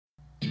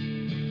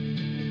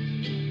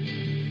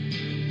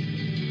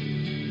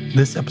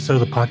This episode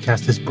of the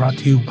podcast is brought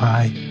to you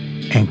by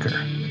Anchor.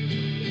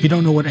 If you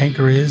don't know what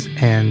Anchor is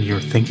and you're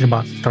thinking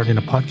about starting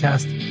a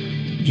podcast,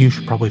 you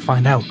should probably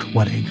find out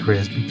what Anchor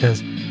is,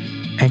 because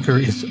Anchor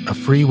is a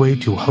free way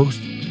to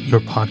host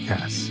your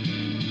podcasts.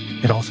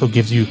 It also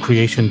gives you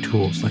creation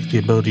tools like the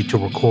ability to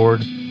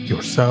record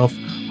yourself,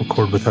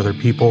 record with other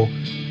people,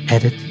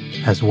 edit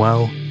as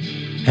well,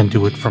 and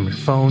do it from your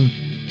phone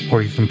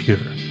or your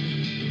computer.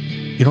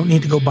 You don't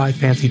need to go buy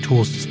fancy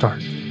tools to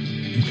start.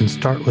 You can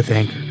start with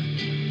Anchor,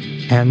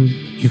 and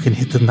you can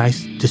hit the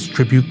nice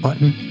distribute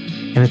button,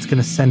 and it's going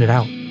to send it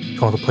out to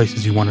all the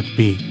places you want it to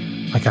be,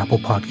 like Apple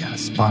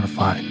Podcasts,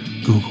 Spotify,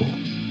 Google,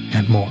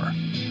 and more.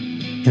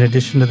 In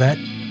addition to that,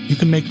 you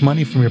can make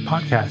money from your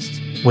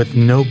podcasts with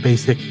no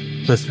basic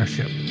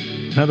listenership.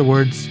 In other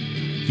words,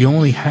 if you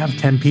only have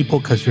 10 people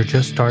because you're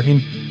just starting,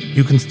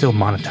 you can still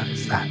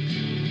monetize that.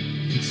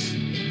 It's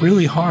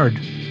really hard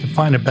to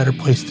find a better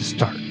place to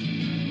start.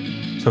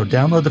 So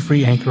download the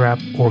free Anchor app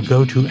or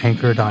go to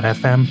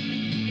anchor.fm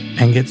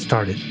and get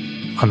started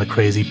on the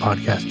crazy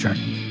podcast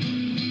journey.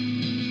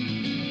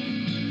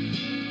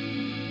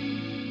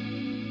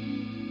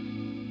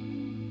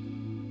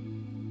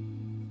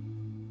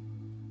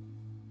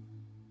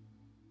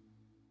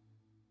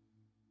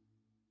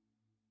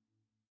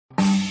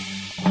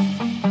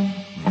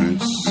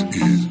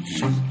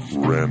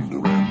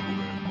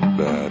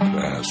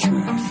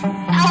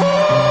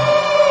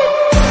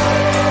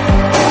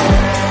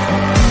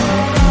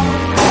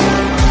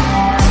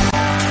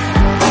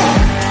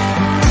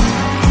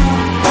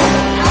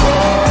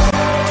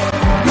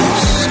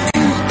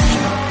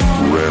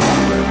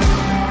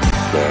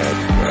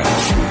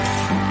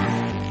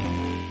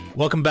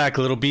 Welcome back,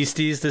 little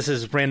beasties. This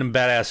is Random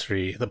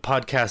Badassery, the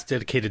podcast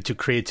dedicated to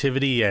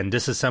creativity and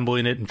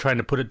disassembling it and trying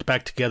to put it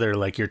back together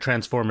like your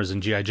Transformers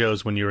and G.I.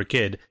 Joes when you were a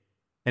kid.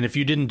 And if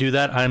you didn't do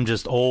that, I'm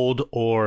just old or